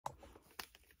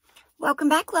Welcome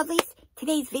back, lovelies.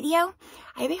 Today's video,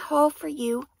 I have a haul for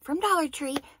you from Dollar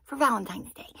Tree for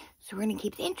Valentine's Day. So we're going to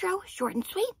keep the intro short and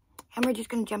sweet, and we're just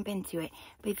going to jump into it.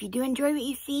 But if you do enjoy what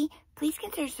you see, please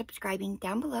consider subscribing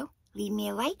down below. Leave me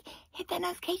a like, hit that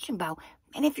notification bell.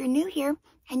 And if you're new here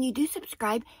and you do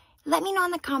subscribe, let me know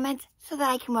in the comments so that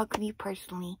I can welcome you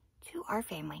personally to our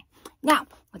family. Now,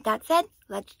 with that said,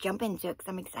 let's jump into it because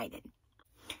I'm excited.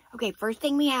 Okay, first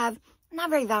thing we have, not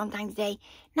very Valentine's Day,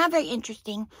 not very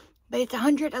interesting, but it's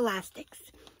 100 elastics.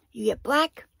 You get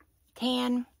black,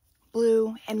 tan,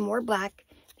 blue, and more black.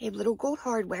 They have little gold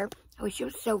hardware. I wish it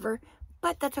was silver,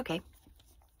 but that's okay.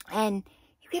 And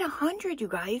you get 100, you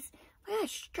guys. Look at that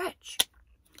stretch.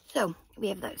 So, we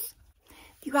have those.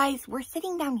 You guys, we're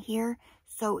sitting down here,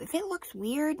 so if it looks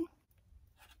weird,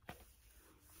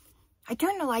 I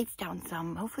turned the lights down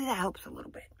some. Hopefully that helps a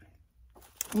little bit.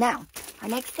 Now, our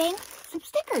next thing, some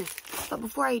stickers. But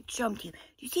before I show them to you, do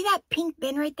you see that pink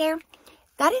bin right there?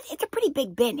 It's a pretty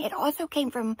big bin. It also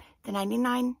came from the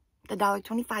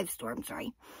 $1.25 store, I'm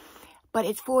sorry. But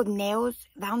it's full of nails,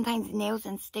 Valentine's nails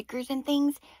and stickers and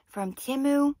things from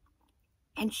Temu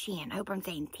and Shein. I hope I'm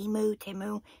saying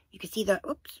Temu. You can see the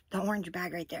orange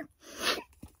bag right there.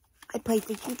 I placed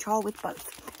a huge haul with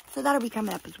both. So that'll be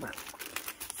coming up as well.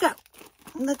 So,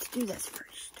 let's do this first.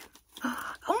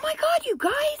 Oh my god, you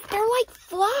guys, they're like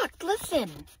flocked. Listen.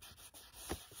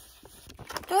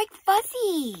 They're like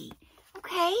fuzzy.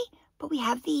 Okay, but we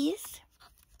have these.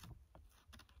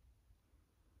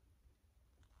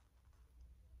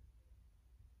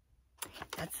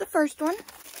 That's the first one.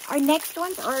 Our next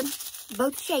ones are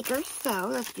both shakers, so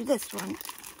let's do this one.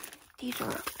 These are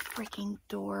freaking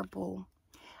adorable.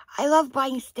 I love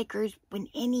buying stickers when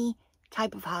any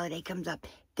type of holiday comes up.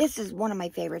 This is one of my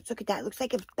favorites. Look at that. It looks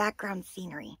like a background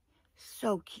scenery.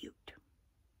 So cute.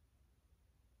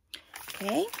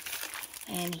 Okay.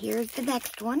 And here's the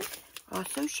next one.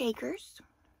 Also shakers.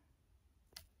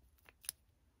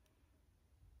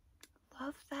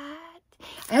 Love that.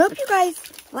 I hope you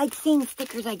guys like seeing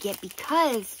stickers I get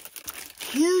because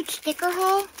huge sticker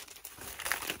haul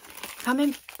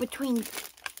coming between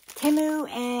Temu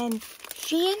and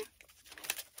Shein.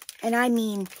 And I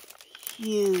mean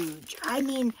huge. I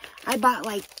mean, I bought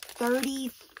like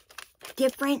 30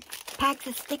 different packs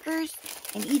of stickers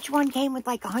and each one came with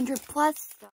like 100 plus.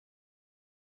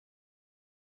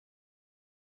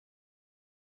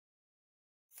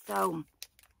 So,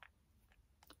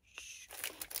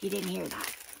 you didn't hear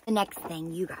that. The next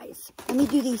thing, you guys. Let me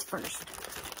do these first.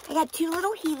 I got two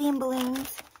little helium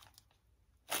balloons.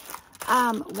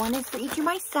 One is for each of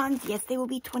my sons. Yes, they will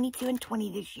be 22 and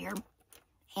 20 this year.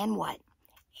 And what?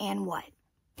 And what?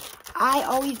 I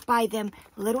always buy them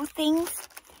little things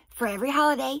for every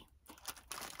holiday.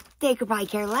 They could probably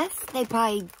care less. They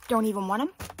probably don't even want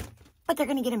them. But they're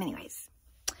going to get them anyways.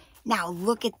 Now,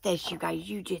 look at this, you guys.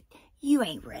 You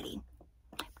ain't ready.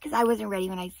 Because I wasn't ready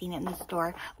when I seen it in the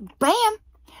store. Bam!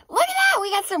 Look at that!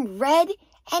 We got some red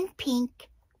and pink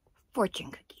fortune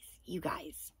cookies, you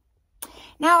guys.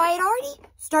 Now, I had already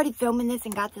started filming this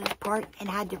and got to this part and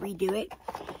had to redo it.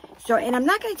 So, and I'm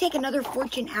not going to take another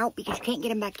fortune out because you can't get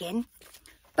them back in.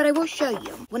 But I will show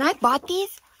you. When I bought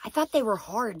these, I thought they were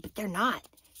hard, but they're not.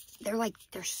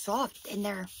 They're soft and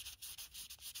they're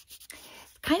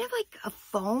kind of like a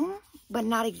foam, but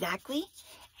not exactly.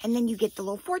 And then you get the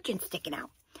little fortune sticking out.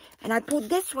 And I pulled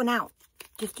this one out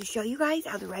just to show you guys,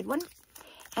 the red one.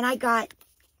 And I got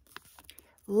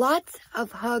lots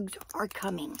of hugs are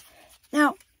coming.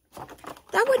 Now,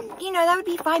 that would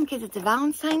be fine because it's a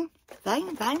Valentine.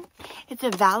 It's a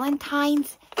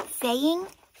Valentine's saying.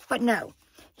 But no,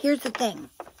 here's the thing.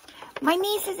 My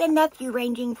nieces and nephew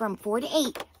ranging from 4 to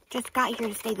 8 just got here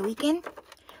to stay the weekend.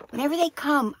 Whenever they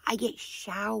come, I get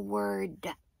showered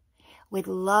with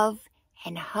love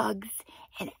and hugs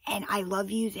and I love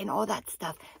yous and all that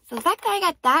stuff. So the fact that I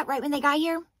got that right when they got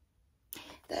here,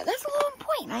 that's a little on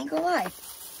point, I ain't gonna lie.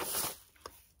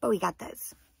 But we got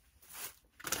those.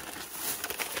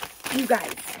 You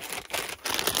guys.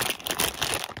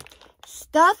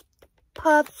 Stuffed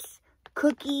puffs,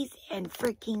 cookies, and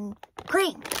freaking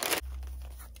cream.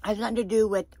 Has nothing to do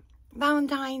with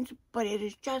Valentine's, but it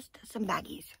is just some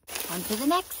baggies. On to the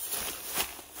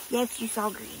next. Yes, you saw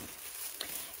green.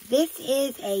 This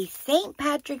is a St.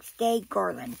 Patrick's Day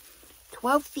garland,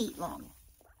 12 feet long.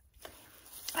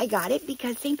 I got it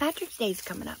because St. Patrick's Day is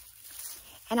coming up.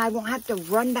 And I won't have to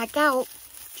run back out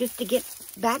just to get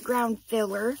background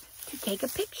filler to take a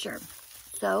picture.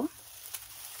 So,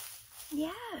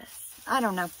 yes. I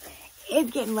don't know.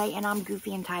 It's getting late and I'm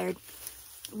goofy and tired.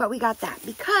 But we got that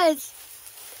because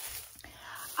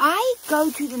I go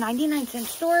to the 99-cent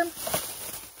store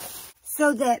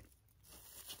so that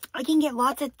I can get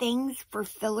lots of things for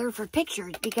filler for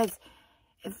pictures, because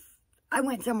if I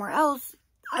went somewhere else,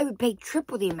 I would pay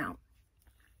triple the amount.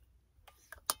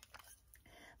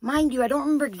 Mind you, I don't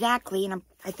remember exactly, and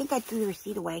I think I threw the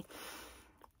receipt away.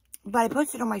 But I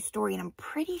posted on my story, and I'm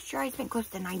pretty sure I spent close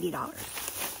to $90.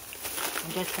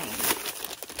 I'm just saying.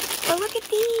 So look at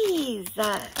these.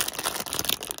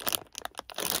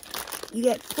 You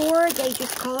get 4. They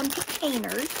just call them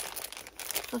containers.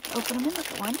 So let's open them and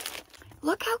look at one.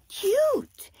 Look how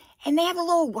cute. And they have a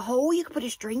little hole. You can put a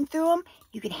string through them.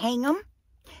 You could hang them.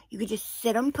 You could just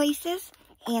sit them places,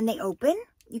 and they open.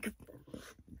 You could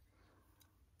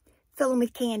fill them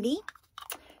with candy.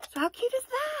 So how cute is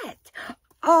that?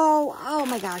 Oh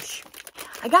my gosh.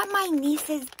 I got my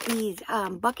nieces these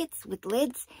buckets with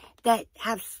lids that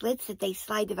have slits that they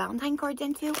slide the Valentine cards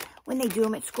into when they do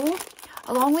them at school,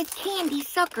 along with candy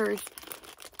suckers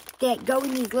that go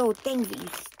in these little things that you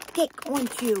stick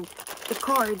onto the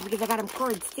cards, because I got them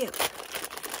cards too.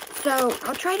 So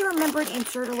I'll try to remember to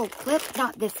insert a little clip,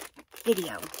 not this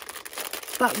video,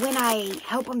 but when I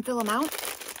help them fill them out.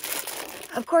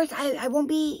 Of course, I won't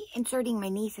be inserting my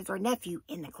nieces or nephew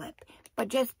in the clip, but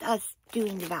just us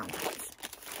doing the Valentines.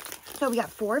 So we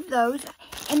got 4 of those.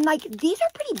 And like, these are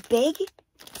pretty big,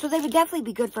 so they would definitely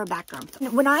be good for a background.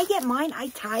 When I get mine, I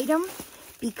tied them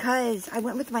because I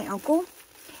went with my uncle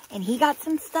and he got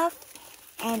some stuff.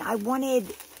 And I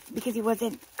wanted, because he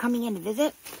wasn't coming in to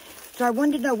visit, so I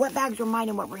wanted to know what bags were mine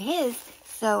and what were his.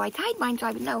 So I tied mine so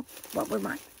I would know what were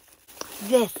mine.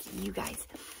 This, you guys,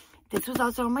 this was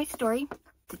also on my story.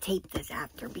 To tape this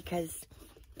after, because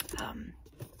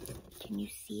can you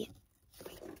see it?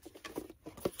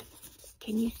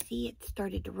 Can you see it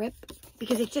started to rip?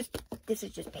 Because it's just, this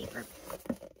is just paper.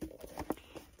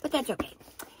 But that's okay.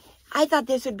 I thought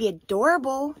this would be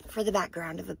adorable for the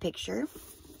background of a picture.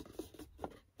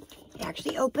 It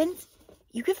actually opens.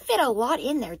 You could fit a lot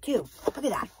in there too. Look at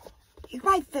that. You could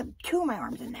probably fit 2 of my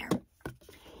arms in there.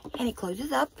 And it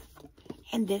closes up.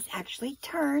 And this actually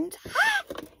turns. Ah!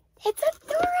 It's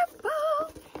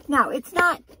adorable. Now, it's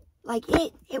not like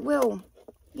it will,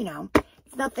 you know,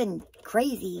 it's nothing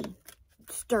crazy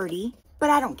sturdy, but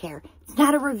I don't care. It's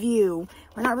not a review.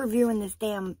 We're not reviewing this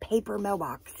damn paper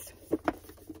mailbox.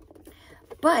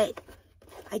 But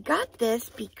I got this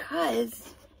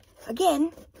because,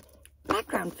 again,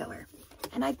 background filler.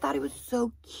 And I thought it was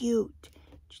so cute.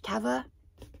 Just have a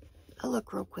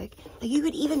look real quick. Like, you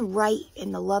could even write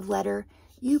in the love letter.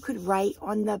 You could write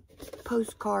on the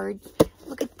postcards.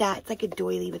 Look at that. It's like a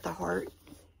doily with a heart.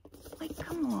 Like,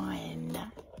 come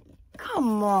on.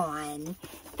 Come on.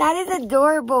 That is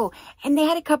adorable. And they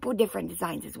had a couple different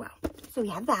designs as well. So we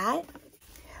have that.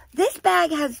 This bag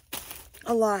has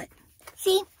a lot.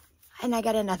 See? And I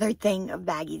got another thing of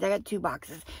baggies. I got 2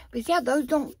 boxes. But see how those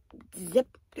don't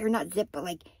zip, or not zip, but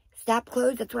like snap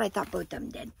close? That's what I thought both of them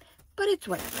did. But it's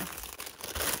whatever.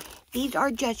 These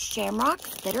are just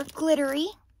shamrocks that are glittery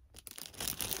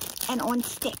and on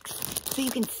sticks. So you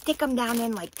can stick them down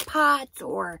in like pots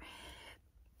or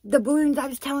the balloons I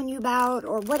was telling you about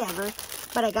or whatever.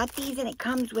 But I got these and it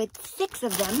comes with 6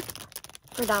 of them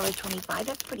for $1.25.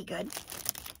 That's pretty good.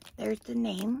 There's the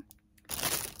name.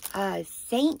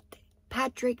 St.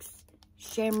 Patrick's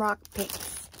Shamrock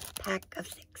Picks. Pack of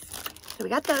 6. So we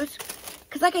got those.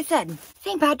 Because like I said,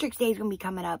 St. Patrick's Day is going to be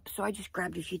coming up. So I just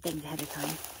grabbed a few things ahead of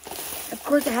time. Of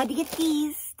course, I had to get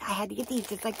these. I had to get these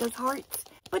just like those hearts.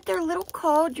 But they're little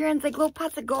cauldrons, like little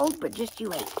pots of gold. But just you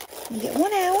wait. You get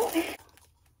one out.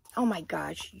 Oh my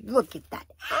gosh. Look at that.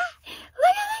 Ah, look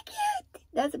at that cute.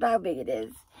 That's about how big it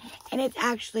is. And it's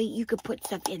actually, you could put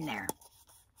stuff in there.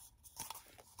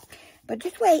 But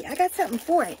just wait. I got something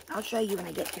for it. I'll show you when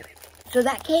I get to it. So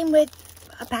that came with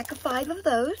a pack of 5 of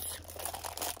those.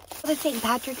 The St.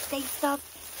 Patrick's Day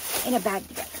stuff in a bag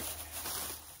together.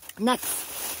 Next.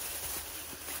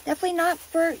 Definitely not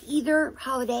for either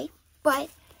holiday, but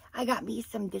I got me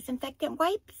some disinfectant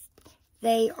wipes.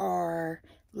 They are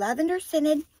lavender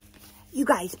scented. You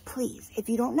guys, please, if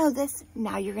you don't know this,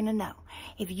 now you're going to know.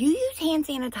 If you use hand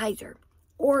sanitizer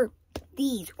or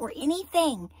these or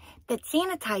anything that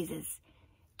sanitizes,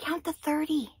 count to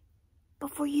 30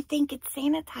 before you think it's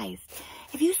sanitized.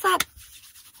 If you slap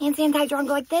hand sanitizer on and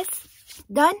go like this,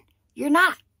 done, you're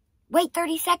not. Wait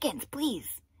 30 seconds, please.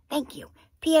 Thank you.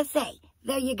 PSA.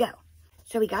 There you go.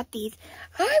 So we got these.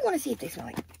 I want to see if they smell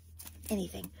like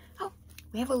anything. Oh,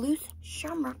 we have a loose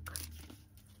shamrock.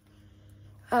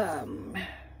 Not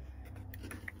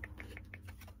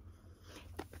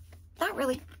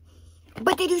really.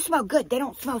 But they do smell good. They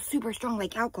don't smell super strong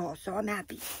like alcohol, so I'm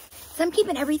happy. So I'm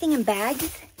keeping everything in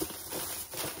bags.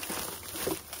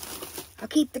 I'll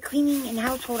keep the cleaning and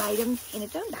household items in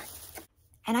its own bag.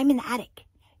 And I'm in the attic.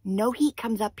 No heat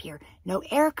comes up here. No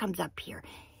air comes up here.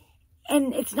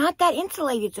 And it's not that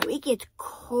insulated, so it gets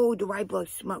cold where I blow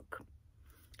smoke.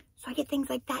 So I get things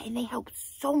like that, and they help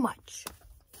so much.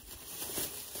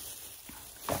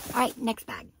 All right, next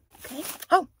bag. Okay.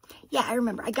 Oh, yeah, I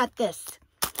remember. I got this.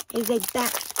 It is a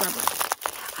back scrubber.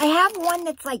 I have one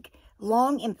that's like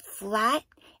long and flat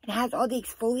and has all the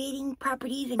exfoliating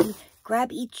properties, and you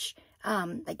grab each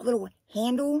like little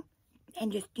handle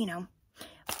and just, you know.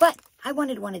 But I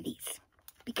wanted one of these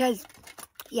because,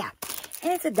 yeah.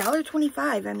 And it's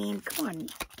 $1.25. I mean, come on.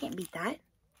 Can't beat that.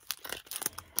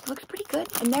 Looks pretty good.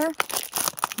 And they're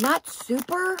not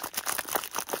super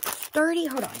sturdy.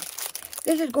 Hold on.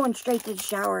 This is going straight to the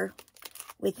shower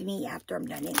with me after I'm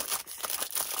done. It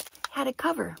had a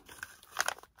cover.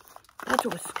 That's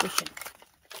what was squishing.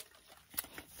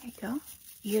 There you go.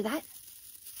 You hear that?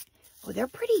 Oh, they're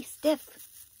pretty stiff.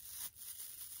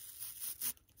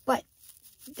 But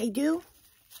they do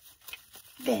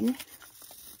bend.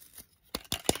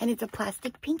 And it's a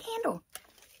plastic pink handle.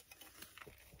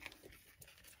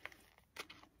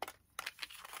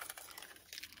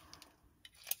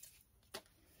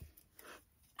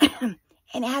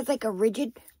 And it has like a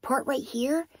rigid part right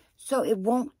here, so it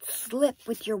won't slip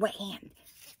with your wet hand.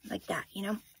 Like that, you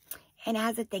know? And it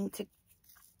has a thing to,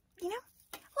 you know?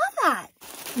 Love that.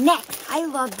 Next, I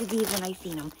loved these when I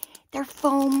seen them. They're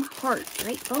foam hearts,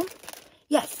 right? Foam?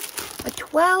 Yes. A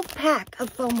 12-pack of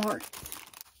foam hearts.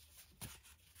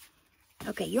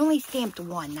 Okay, you only stamped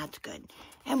one. That's good.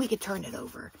 And we could turn it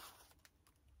over.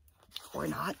 Or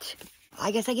not.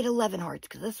 I guess I get 11 hearts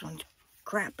because this one's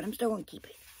crap, but I'm still going to keep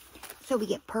it. So we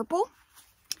get purple.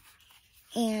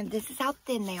 And this is how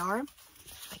thin they are.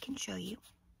 I can show you.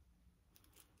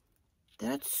 They're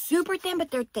not super thin, but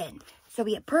they're thin. So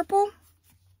we get purple.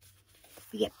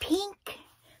 We get pink,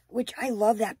 which I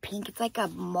love that pink. It's like a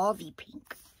mauve-y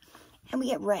pink. And we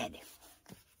get red.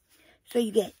 So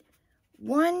you get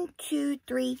 1, 2,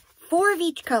 3, 4 of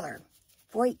each color.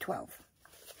 4, 8, 12.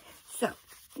 So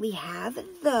we have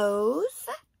those.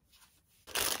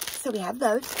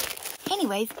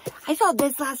 Anyways, I saw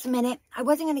this last minute. I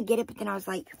wasn't going to get it, but then I was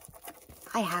like,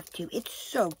 I have to. It's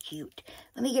so cute.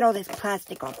 Let me get all this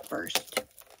plastic off first,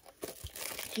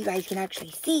 so you guys can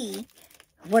actually see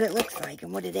what it looks like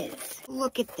and what it is.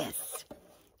 Look at this.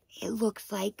 It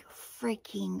looks like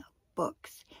freaking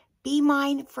books. Be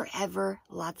mine forever.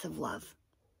 Lots of love.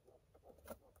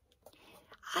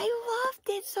 I loved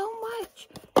it so much.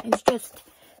 It's just,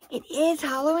 it is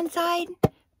hollow inside,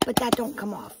 but that don't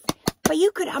come off. But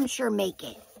you could, I'm sure, make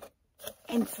it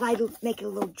and make it a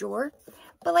little drawer.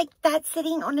 But like that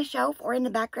sitting on the shelf or in the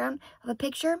background of a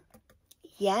picture,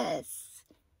 yes.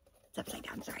 It's upside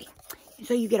down, sorry.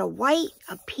 So you get a white,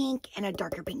 a pink, and a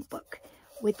darker pink book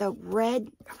with a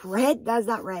that's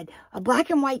not red, a black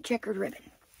and white checkered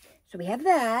ribbon. So we have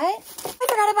that. I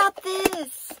forgot about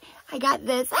this. I got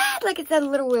this. Look, it says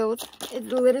little wheels. It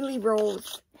literally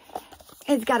rolls.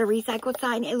 It's got a recycle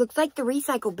sign. It looks like the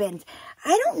recycle bins.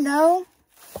 I don't know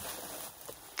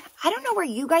where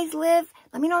you guys live.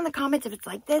 Let me know in the comments if it's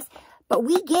like this. But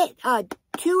we get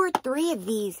 2 or 3 of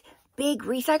these big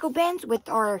recycle bins with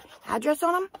our address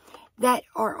on them that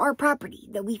are our property,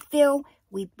 that we fill.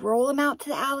 We roll them out to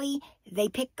the alley. They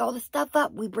pick all the stuff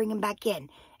up. We bring them back in.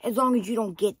 As long as you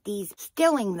don't get these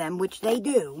stealing them, which they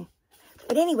do.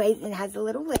 But anyways, it has a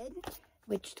little lid,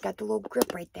 which has got the little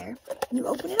grip right there. And you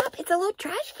open it up, it's a little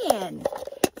trash can.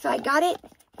 So I got it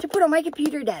to put on my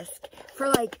computer desk for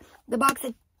like the box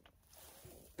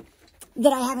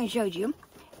that I haven't showed you.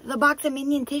 The box of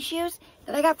Minion tissues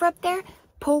that I got for up there.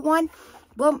 Pull one,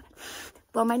 blow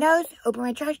my nose, open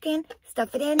my trash can,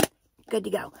 stuff it in, good to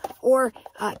go. Or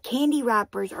candy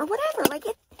wrappers or whatever. Like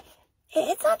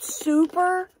it's not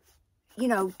super, you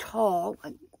know, tall,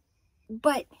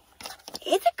 but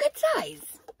it's a good size.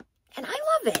 And I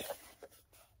love it.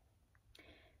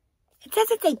 It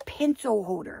says it's a pencil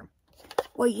holder.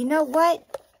 Well, you know what?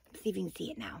 Let's see if you can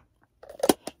see it now.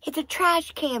 It's a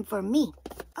trash can for me,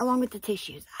 along with the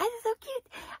tissues. It's so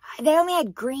cute. They only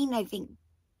had green, I think,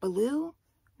 blue.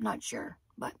 I'm not sure.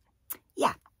 But,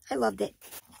 yeah, I loved it.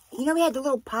 You know, we had the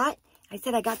little pot. I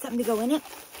said I got something to go in it.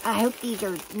 I hope these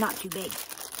are not too big.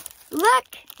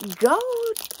 Look! Gold!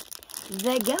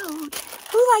 The gold.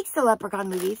 Who likes the Leprechaun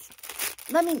movies?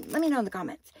 Let me know in the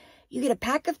comments. You get a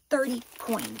pack of 30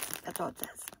 coins. That's all it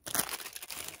says.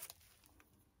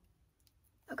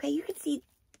 Okay, you can see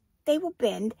they will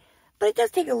bend, but it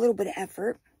does take a little bit of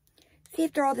effort. See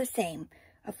if they're all the same.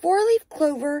 A 4-leaf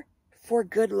clover for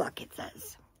good luck, it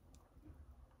says.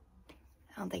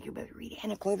 I don't think you're able to read it.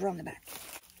 And a clover on the back.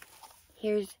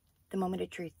 Here's the moment of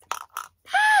truth.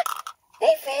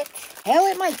 They fit. Hell,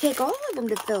 it might take all of them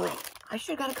to fill it. I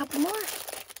should have got a couple more.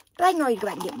 But I can always go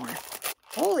back and get more.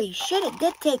 Holy shit, it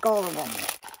did take all of them.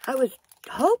 I was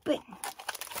hoping.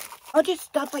 I'll just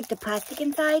stuff like the plastic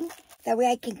inside. That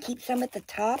way I can keep some at the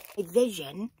top. A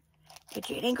vision. Which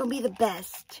it ain't gonna be the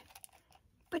best.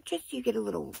 But just you get a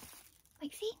little,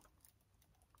 like, see?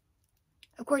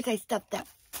 Of course I stuffed that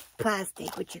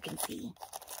plastic, which you can see.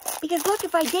 Because look,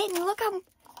 if I didn't, look how,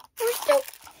 we're still,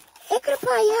 it could have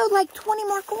probably held like 20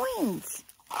 more coins.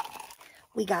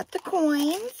 We got the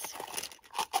coins.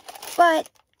 But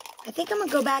I think I'm going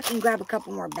to go back and grab a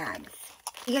couple more bags.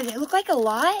 Because it looked like a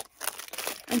lot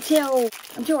until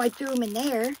I threw them in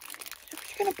there. So we're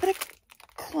just going to put a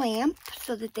clamp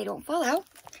so that they don't fall out.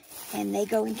 And they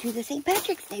go into the St.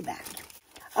 Patrick's Day bag.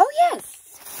 Oh, yes.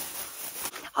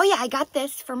 Oh, yeah, I got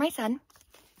this for my son.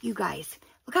 You guys,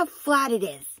 look how flat it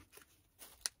is.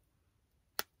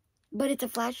 But it's a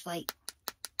flashlight.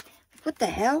 What the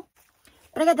hell?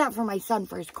 But I got that for my son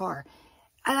for his car.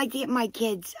 I like to get my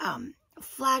kids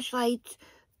flashlights,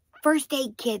 first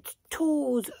aid kits,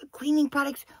 tools, cleaning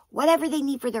products, whatever they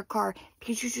need for their car.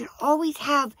 Because you should always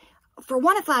have, for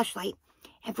one, a flashlight,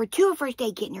 and for two, a first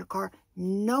aid kit in your car,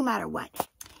 no matter what.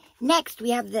 Next,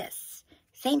 we have this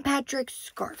St. Patrick's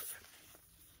scarf.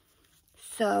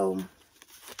 So,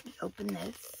 let's open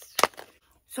this.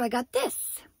 So I got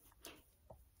this.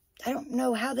 I don't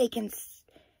know how they can,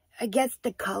 I guess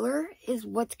the color is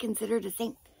what's considered a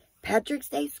St. Patrick's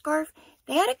Day scarf.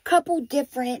 They had a couple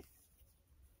different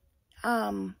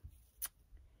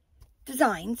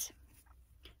designs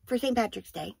for St.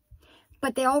 Patrick's Day.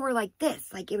 But they all were like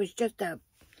this. Like it was just a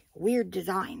weird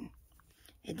design.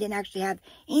 It didn't actually have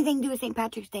anything to do with St.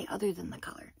 Patrick's Day other than the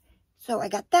color. So I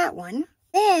got that one.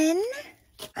 Then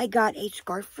I got a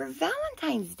scarf for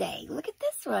Valentine's Day. Look at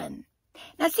this one.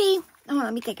 Now see, hold on,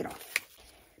 let me take it off.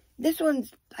 This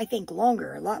one's, I think,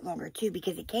 longer, a lot longer too,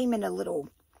 because it came in a little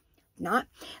knot.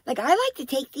 Like, I like to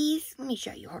take these, let me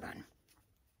show you, hold on.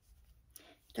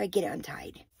 So I get it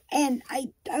untied. And I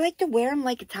like to wear them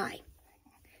like a tie.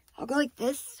 I'll go like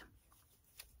this.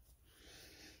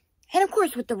 And of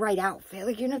course with the right outfit.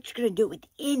 Like, you're not just going to do it with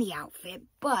any outfit,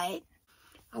 but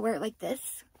I'll wear it like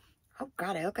this. Oh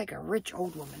God, I look like a rich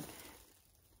old woman.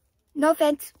 No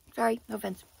offense. Sorry, no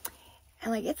offense.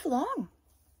 And like, it's long.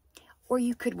 Or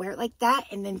you could wear it like that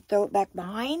and then throw it back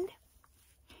behind.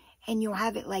 And you'll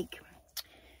have it like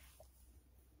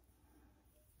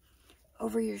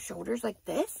over your shoulders like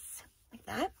this. Like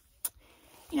that.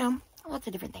 You know, lots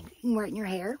of different things. You can wear it in your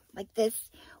hair like this.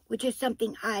 Which is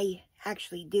something I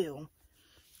actually do.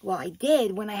 Well, I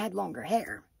did when I had longer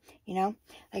hair. You know,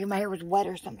 like if my hair was wet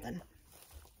or something.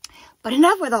 But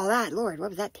enough with all that. Lord, what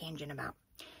was that tangent about?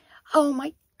 Oh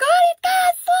my God, it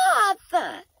got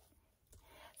sloth!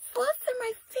 Sloths are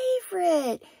my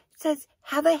favorite. It says,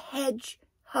 have a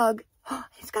hedgehog. Oh,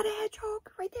 it's got a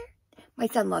hedgehog right there. My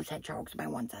son loves hedgehogs, my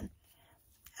one son.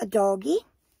 A doggy.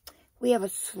 We have a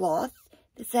sloth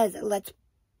that says, what?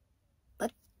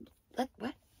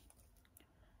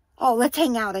 Oh, let's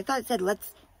hang out. I thought it said,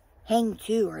 let's hang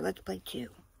too, or let's play too.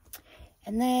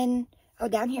 And then, oh,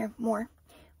 down here, more.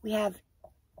 We have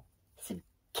some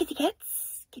kitty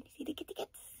cats. Can you see the kitty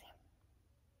cats?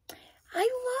 I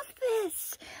love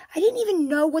this. I didn't even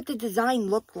know what the design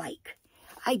looked like.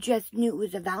 I just knew it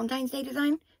was a Valentine's Day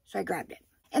design, so I grabbed it.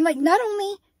 And like, not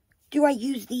only do I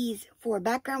use these for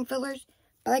background fillers,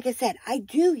 but like I said, I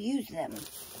do use them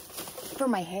for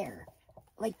my hair.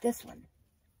 Like this one.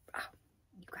 Oh,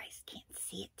 you guys can't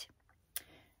see it.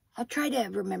 I'll try to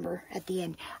remember at the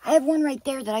end. I have one right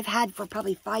there that I've had for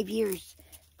probably 5 years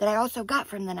that I also got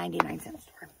from the 99-cent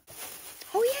store.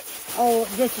 Oh, yes. Oh,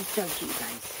 this is so cute,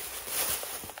 guys.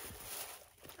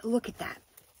 Look at that.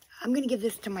 I'm going to give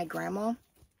this to my grandma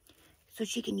so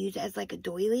she can use it as like a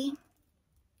doily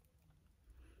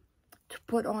to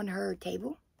put on her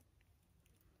table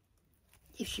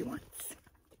if she wants.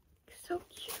 So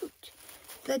cute.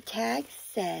 The tag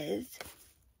says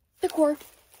decor.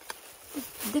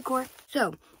 Decor. So,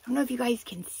 I don't know if you guys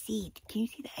can see. Can you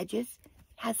see the edges? It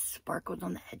has sparkles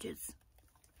on the edges.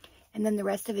 And then the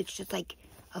rest of it's just like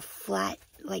a flat,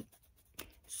 like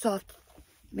soft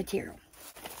material.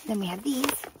 Then we have these.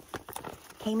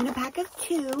 Came in a pack of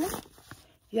 2.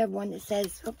 You have one that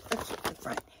says, oh, let's see the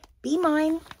front. Be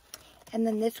mine. And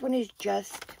then this one is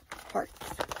just hearts.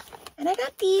 And I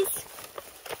got these.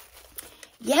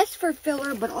 Yes, for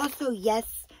filler, but also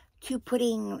yes to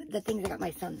putting the things I got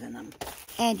my sons in them.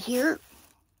 And here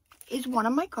is one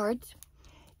of my cards.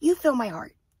 You fill my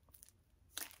heart.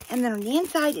 And then on the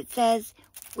inside it says,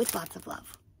 with lots of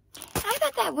love. And I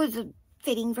thought that was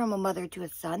fitting from a mother to a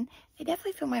son. They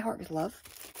definitely fill my heart with love.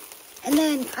 And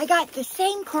then I got the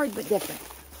same card but different.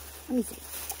 Let me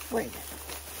see. Where is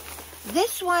it?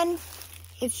 This one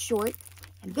is short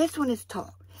and this one is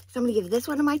tall. So I'm going to give this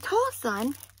one to my tall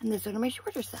son and this one to my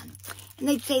shorter son. And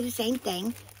they'd say the same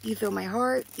thing. You fill my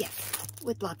heart. Yes.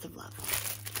 With lots of love.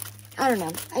 I don't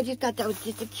know. I just thought that was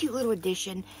just a cute little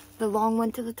addition. The long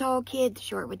one to the tall kid, the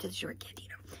short one to the short kid, you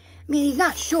know. I mean, he's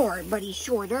not short, but he's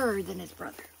shorter than his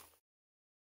brother.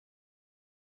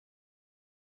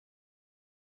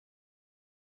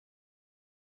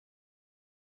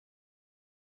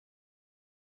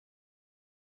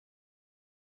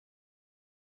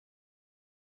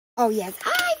 Oh, yes.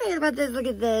 I forgot about this. Look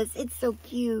at this. It's so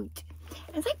cute.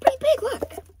 And it's like pretty big.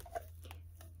 Look.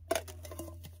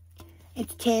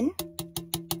 It's tin.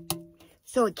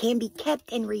 So it can be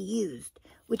kept and reused,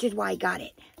 which is why I got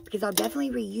it. Because I'll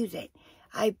definitely reuse it.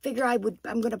 I figure I'm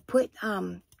going to put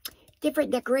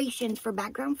different decorations for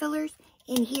background fillers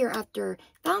in here after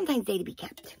Valentine's Day to be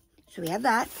kept. So we have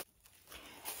that.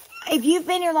 If you've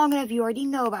been here long enough, you already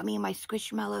know about me and my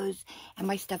Squishmallows and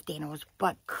my stuffed animals.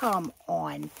 But come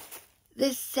on.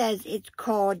 This says it's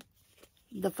called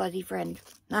the Fuzzy Friend.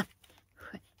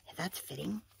 That's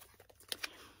fitting.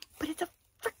 But it's a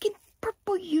freaking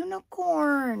purple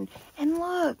unicorn. And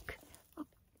look.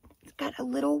 It's got a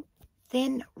little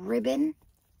thin ribbon.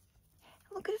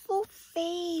 Look at his little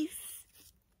face.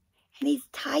 And he's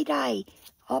tie-dye.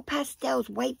 All pastels.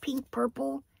 White, pink,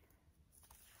 purple.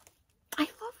 I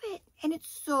love it. And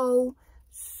it's so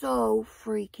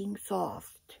freaking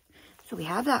soft. So we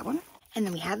have that one. And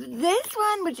then we have this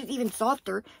one, which is even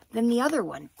softer than the other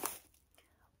one.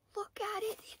 Look at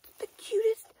it. It's the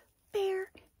cutest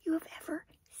bear you have ever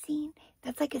seen.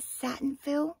 That's like a satin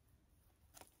fill.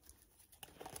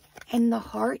 And the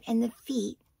heart and the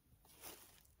feet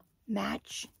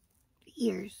match the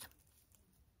ears.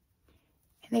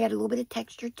 And they got a little bit of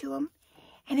texture to them.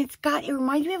 And it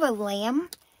reminds me of a lamb.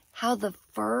 How the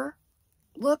fur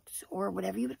looks, or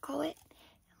whatever you would call it.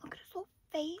 And look at his little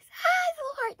face. His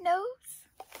little heart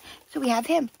nose. So we have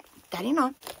him. Got him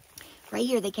on. Right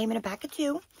here, they came in a pack of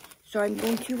 2. So I'm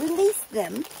going to release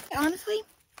them. Honestly,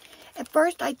 at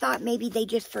first I thought maybe they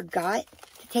just forgot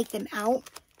to take them out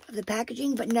of the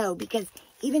packaging. But no, because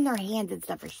even their hands and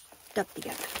stuff are stuck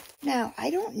together. Now, I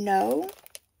don't know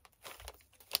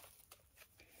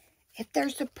if they're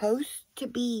supposed to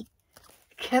be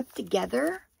kept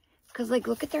together. Because, like,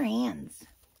 look at their hands.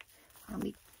 Let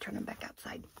me turn them back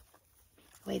outside.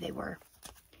 The way they were.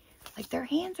 Like, their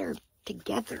hands are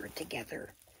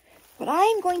together. But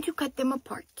I'm going to cut them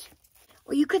apart.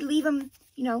 Or you could leave them,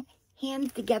 you know,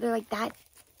 hands together like that.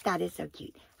 That is so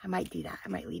cute. I might do that. I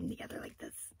might leave them together like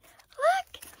this.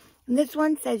 Look! And this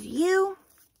one says you.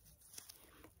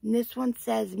 And this one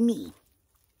says me.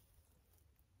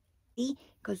 See?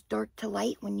 It goes dark to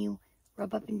light when you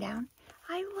rub up and down.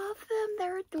 I love them.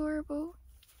 They're adorable.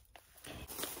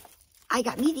 I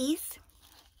got me these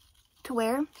to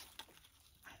wear.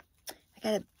 I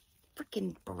got a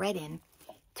freaking bread in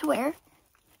to wear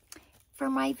for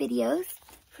my videos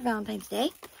for Valentine's Day.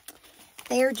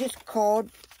 They're just called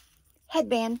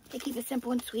headband. They keep it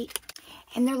simple and sweet.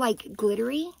 And they're like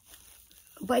glittery.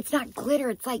 But it's not glitter.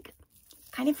 It's like,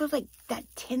 kind of feels like that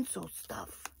tinsel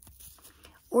stuff.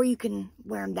 Or you can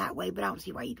wear them that way, but I don't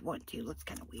see why you'd want to. It looks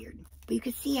kind of weird. But you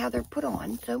can see how they're put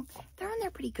on. So they're on there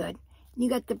pretty good. And you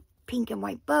got the pink and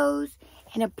white bows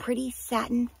and a pretty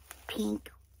satin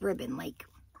pink ribbon. Like,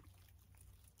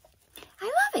 I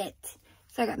love it.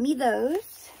 So I got me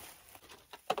those.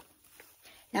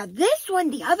 Now this one,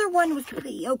 the other one was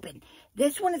completely open.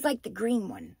 This one is like the green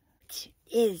one. Which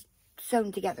is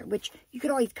sewn together, which you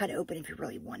could always cut it open if you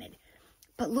really wanted.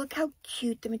 But look how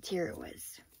cute the material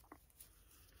is.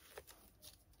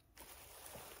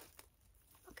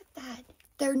 That.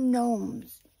 They're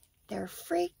gnomes. They're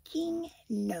freaking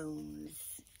gnomes.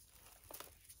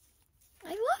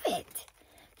 I love it.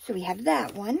 So we have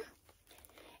that one.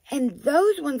 And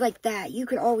those ones like that, you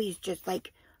could always just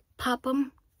like pop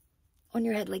them on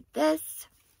your head like this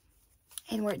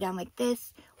and wear it down like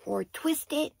this, or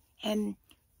twist it and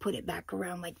put it back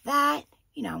around like that.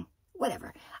 You know,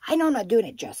 whatever. I know I'm not doing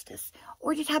it justice.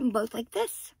 Or just have them both like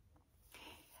this.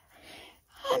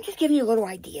 I'm just giving you little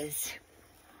ideas.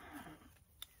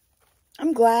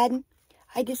 I'm glad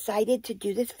I decided to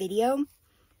do this video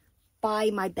by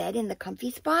my bed in the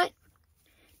comfy spot.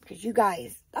 Because you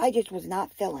guys, I just was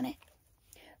not feeling it.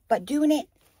 But doing it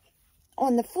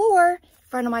on the floor in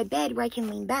front of my bed where I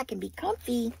can lean back and be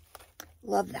comfy,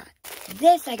 love that.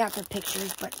 This I got for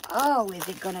pictures, but oh, is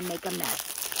it going to make a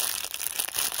mess.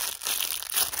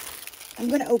 I'm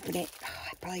going to open it. Oh,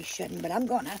 I probably shouldn't, but I'm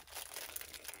going to.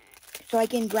 So I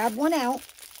can grab one out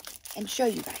and show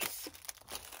you guys.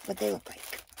 what they look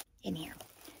like in here.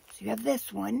 So you have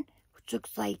this one, which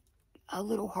looks like a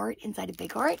little heart inside a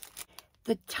big heart.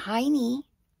 The tiny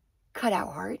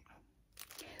cutout heart,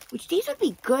 which these would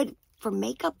be good for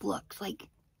makeup looks. Like,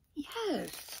 yes.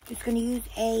 Just going to use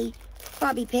a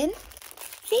bobby pin.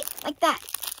 See? Like that.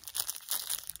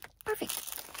 Perfect.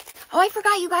 Oh, I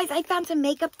forgot, you guys. I found some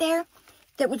makeup there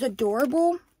that was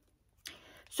adorable.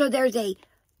 So there's a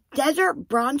desert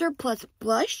bronzer plus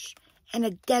blush and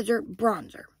a desert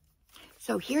bronzer.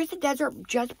 So here's the desert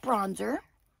just bronzer.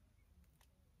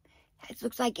 It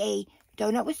looks like a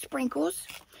donut with sprinkles.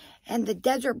 And the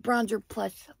desert bronzer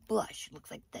plus blush looks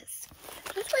like this.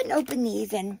 So let's go ahead and open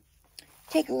these and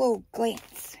take a little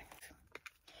glance.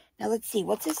 Now let's see.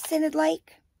 What's this scented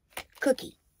like?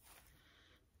 Cookie.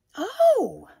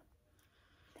 Oh!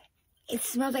 It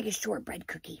smells like a shortbread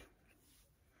cookie.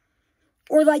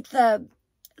 Or like the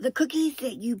cookies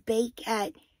that you bake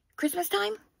at Christmas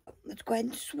time. Let's go ahead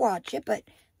and swatch it, but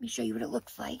let me show you what it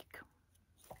looks like.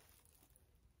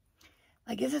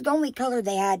 Like, this is the only color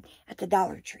they had at the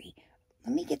Dollar Tree.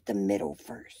 Let me get the middle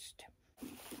first.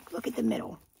 Look at the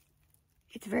middle.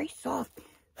 It's very soft.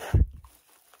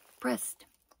 Pressed.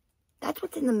 That's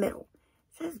what's in the middle.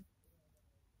 It says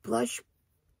blush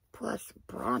plus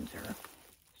bronzer.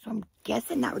 So I'm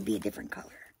guessing that would be a different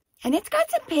color. And it's got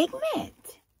some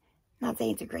pigment. Not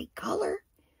saying it's a great color,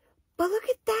 but look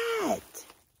at that.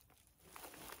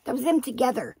 That was them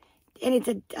together. And it's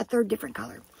a third different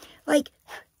color. Like,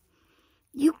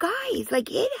 you guys, like,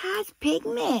 it has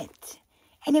pigment.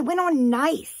 And it went on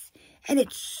nice. And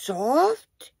it's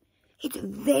soft. It's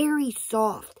very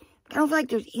soft. I don't feel like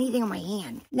there's anything on my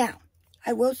hand. Now,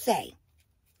 I will say,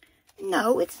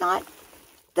 no, it's not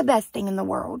the best thing in the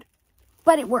world.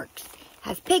 But it works.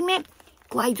 Has pigment.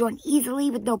 Glides on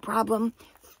easily with no problem.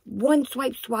 One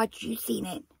swipe swatch, you've seen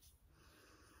it.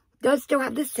 Does still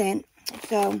have the scent.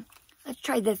 So, let's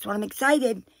try this one. I'm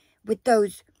excited with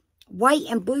those white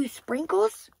and blue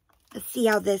sprinkles. Let's see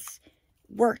how this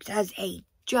works as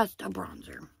just a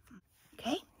bronzer.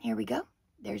 Okay, here we go.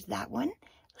 There's that one.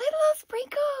 Little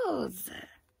sprinkles.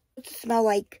 It smells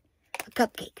like a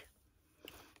cupcake.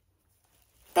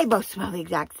 They both smell the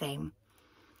exact same.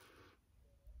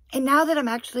 And now that I'm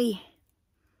actually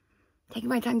taking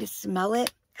my time to smell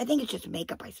it, I think it's just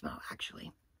makeup I smell,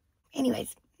 actually.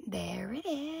 Anyways, there it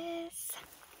is.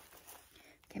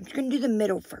 Okay, I'm just going to do the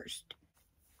middle first.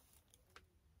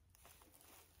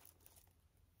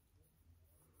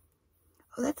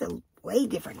 Oh, that's a way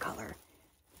different color.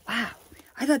 Wow.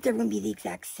 I thought they were going to be the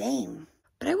exact same.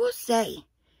 But I will say,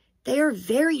 they are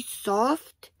very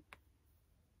soft.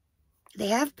 They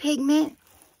have pigment.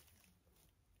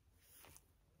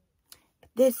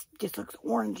 This just looks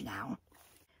orange now.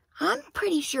 I'm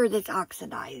pretty sure this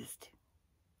oxidized.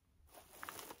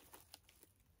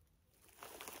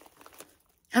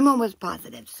 I'm almost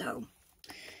positive, so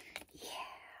yeah.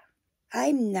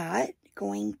 I'm not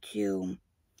going to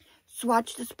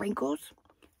swatch the sprinkles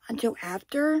until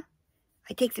after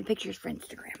I take some pictures for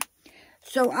Instagram.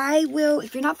 So I will,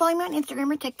 if you're not following me on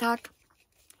Instagram or TikTok,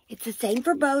 it's the same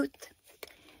for both.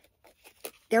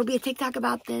 There'll be a TikTok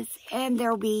about this, and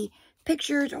there'll be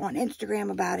pictures on Instagram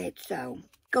about it. So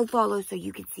go follow so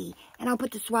you can see. And I'll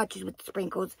put the swatches with the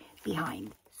sprinkles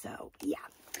behind. So yeah,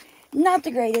 not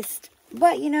the greatest,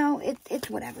 but you know, it's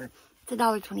whatever. It's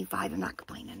 $1.25. I'm not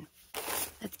complaining.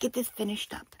 Let's get this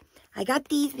finished up. I got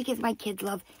these because my kids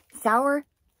love Sour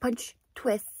Punch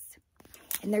Twists.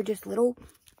 And they're just little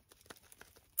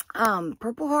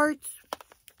purple hearts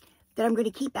that I'm going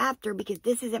to keep after because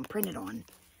this isn't printed on,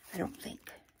 I don't think.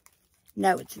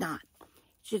 No, it's not.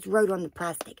 It's just wrote on the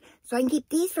plastic. So I can keep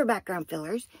these for background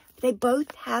fillers. They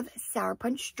both have Sour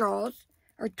Punch straws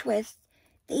or twists.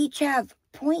 They each have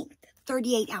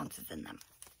 0.38 ounces in them.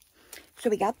 So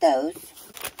we got those.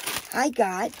 I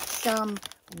got some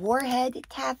Warhead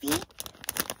taffy.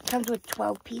 Comes with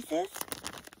 12 pieces.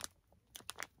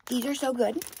 These are so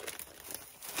good.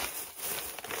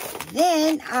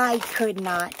 Then I could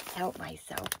not help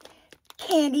myself.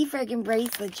 Candy friggin'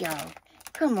 bracelets, y'all.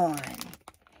 Come on.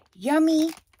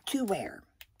 Yummy to wear.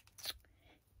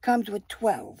 Comes with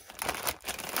 12.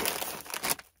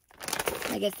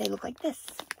 I guess they look like this.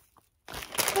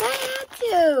 But I had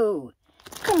to.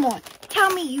 Come on.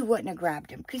 Tell me you wouldn't have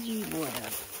grabbed them, because you would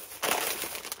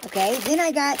have. Okay, then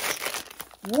I got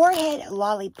Warhead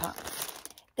lollipops.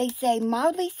 They say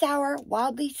mildly sour,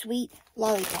 wildly sweet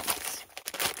lollipops.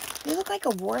 They look like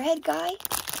a Warhead guy.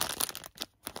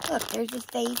 Look, there's his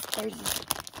face. There's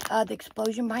the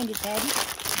explosion behind his head.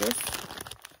 This.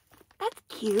 That's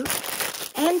cute.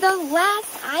 And the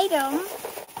last item,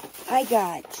 I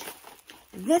got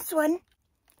this one.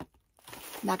 I'm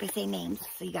not going to say names,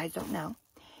 so you guys don't know.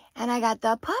 And I got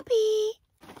the puppy.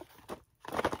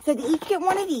 So they each get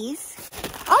one of these.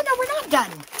 Oh, no, we're not done.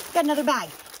 We got another bag.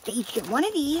 They each get one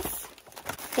of these.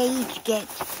 They each get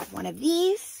one of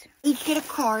these. Each get a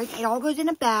card. It all goes in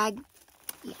a bag.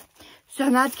 Yeah. So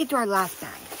now let's get to our last bag.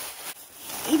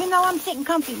 Even though I'm sitting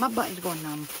comfy, my butt is going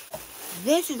numb.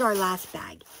 This is our last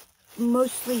bag.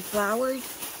 Mostly flowers.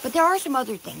 But there are some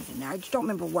other things in there. I just don't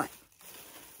remember what.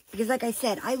 Because like I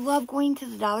said, I love going to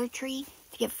the Dollar Tree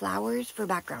to get flowers for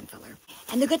background filler.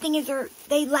 And the good thing is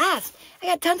they last. I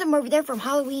got tons of them over there from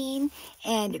Halloween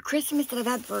and Christmas that I've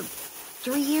had for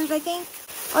 3 years, I think.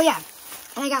 Oh, yeah.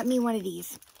 And I got me one of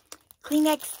these.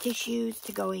 Kleenex tissues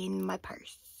to go in my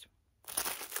purse.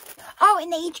 Oh,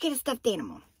 and they each get a stuffed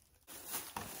animal.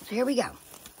 So here we go.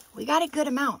 We got a good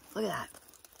amount. Look at that.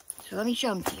 So let me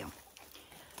show them to you.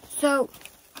 So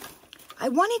I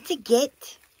wanted to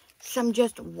get some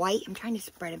just white. I'm trying to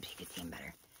spread them so you can see them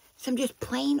better. Some just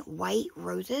plain white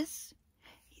roses.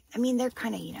 I mean, they're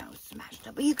kind of, you know, smashed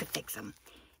up, but you could fix them.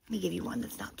 Let me give you one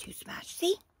that's not too smashed.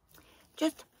 See?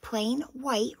 Just plain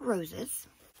white roses.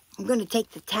 I'm going to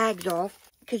take the tags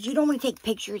off because you don't want to take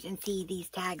pictures and see these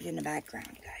tags in the background,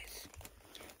 you guys.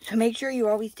 So make sure you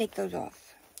always take those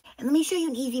off. And let me show you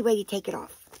an easy way to take it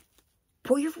off.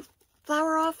 Pull your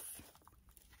flower off.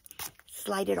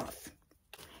 Slide it off.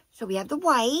 So we have the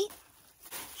white.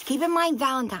 Just keep in mind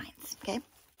Valentine's, okay?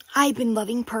 I've been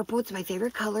loving purple. It's my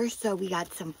favorite color. So we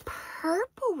got some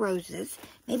purple roses.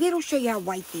 Maybe it'll show you how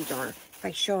white these are if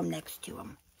I show them next to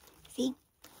them. See?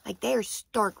 Like they are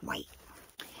stark white.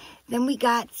 Then we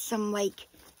got some like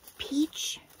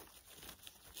peachish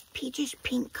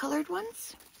pink colored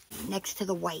ones next to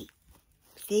the white.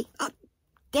 See? Oh,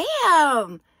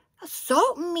 damn!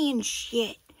 Assaulting me and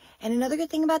shit. And another good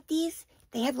thing about these,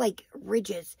 they have like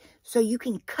ridges. So you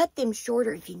can cut them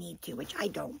shorter if you need to, which I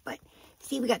don't. But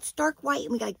see, we got stark white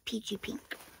and we got like peachy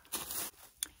pink.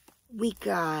 We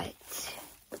got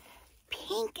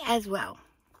pink as well.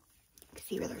 You can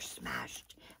see where they're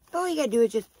smashed. But all you gotta do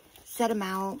is just set them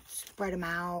out, spread them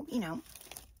out. You know,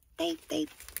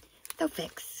 they'll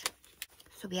fix.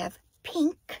 So we have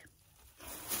pink.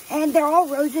 And they're all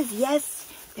roses, yes.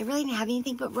 They really didn't have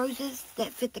anything but roses that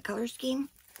fit the color scheme.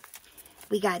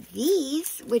 We got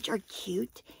these, which are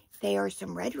cute. They are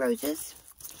some red roses.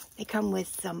 They come with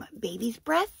some baby's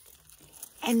breath.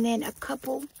 And then a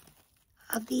couple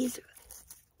of these,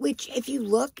 which if you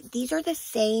look, these are the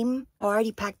same. I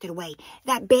already packed it away.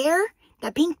 That bear,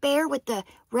 that pink bear with the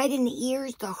red in the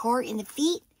ears, the heart, and the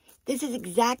feet, this is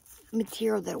exact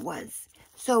material that it was.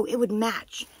 So it would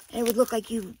match. And it would look like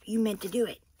you meant to do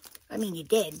it. I mean, you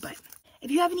did, but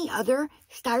if you have any other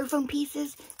styrofoam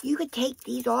pieces, you could take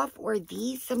these off or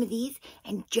these, some of these,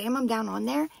 and jam them down on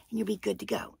there, and you'll be good to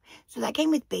go. So that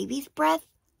came with baby's breath,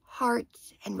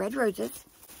 hearts, and red roses.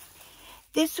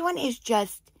 This one is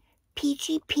just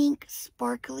peachy pink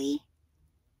sparkly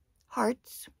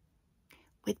hearts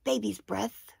with baby's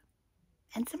breath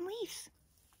and some leaves.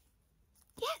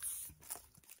 Yes.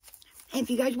 And if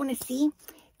you guys want to see,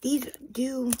 these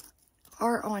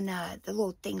are on the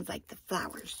little things like the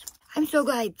flowers. I'm so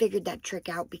glad I figured that trick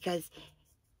out because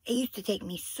it used to take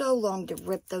me so long to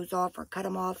rip those off or cut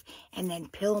them off and then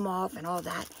peel them off and all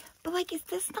that. But like, is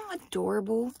this not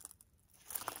adorable?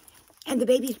 And the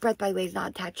baby's breath, by the way, is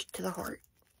not attached to the heart.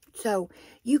 So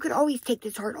you could always take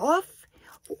this heart off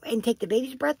and take the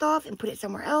baby's breath off and put it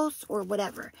somewhere else or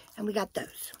whatever. And we got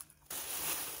those.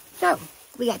 So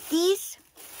we got these,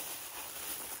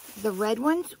 the red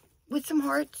ones with some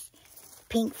hearts,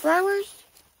 pink flowers,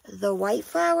 the white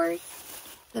flowers,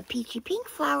 the peachy pink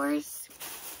flowers,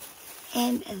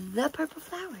 and the purple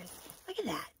flowers. Look at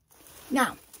that.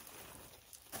 Now,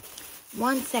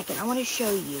 one second. I want to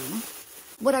show you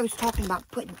what I was talking about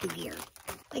putting through here.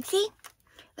 Like, see?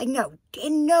 Like, no,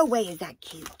 in no way is that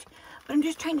cute. But I'm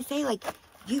just trying to say, like,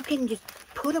 you can just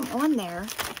put them on there,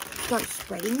 start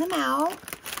spreading them out,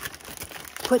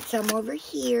 put some over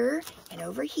here, and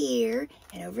over here,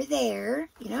 and over there,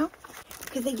 you know?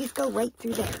 Because they just go right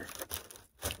through there.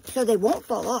 So they won't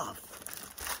fall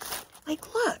off.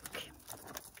 Like, look.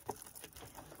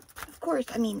 Of course,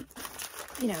 I mean,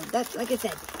 you know, that's, like I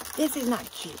said, this is not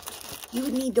cute. You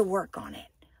would need to work on it.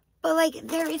 But, like,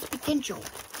 there is potential.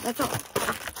 That's all.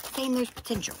 Saying there's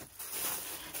potential.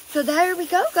 So there we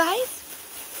go,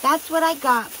 guys. That's what I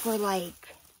got for, like,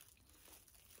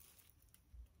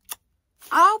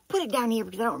 I'll put it down here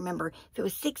because I don't remember if it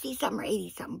was 60-something or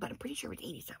 80-something, but I'm pretty sure it was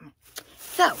 80-something.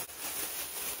 So,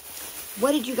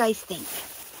 what did you guys think?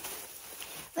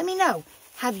 Let me know.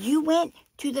 Have you went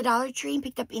to the Dollar Tree and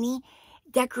picked up any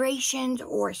decorations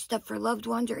or stuff for loved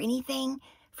ones or anything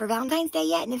for Valentine's Day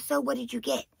yet? And if so, what did you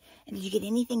get? And did you get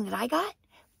anything that I got?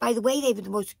 By the way, they have the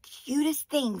most cutest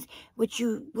things, which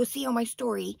you will see on my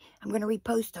story. I'm going to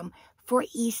repost them for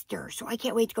Easter. So I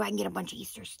can't wait to go out and get a bunch of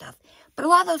Easter stuff. But a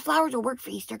lot of those flowers will work for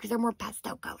Easter because they're more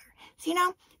pastel color. So, you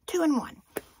know, 2 in 1.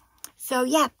 So,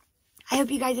 yeah. I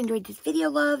hope you guys enjoyed this video,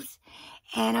 loves.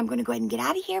 And I'm going to go ahead and get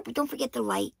out of here. But don't forget to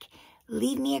like,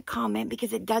 leave me a comment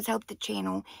because it does help the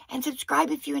channel. And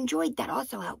subscribe if you enjoyed. That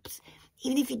also helps.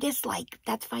 Even if you dislike,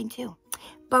 that's fine too.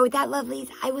 But with that, lovelies,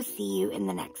 I will see you in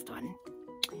the next one.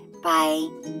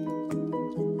 Bye.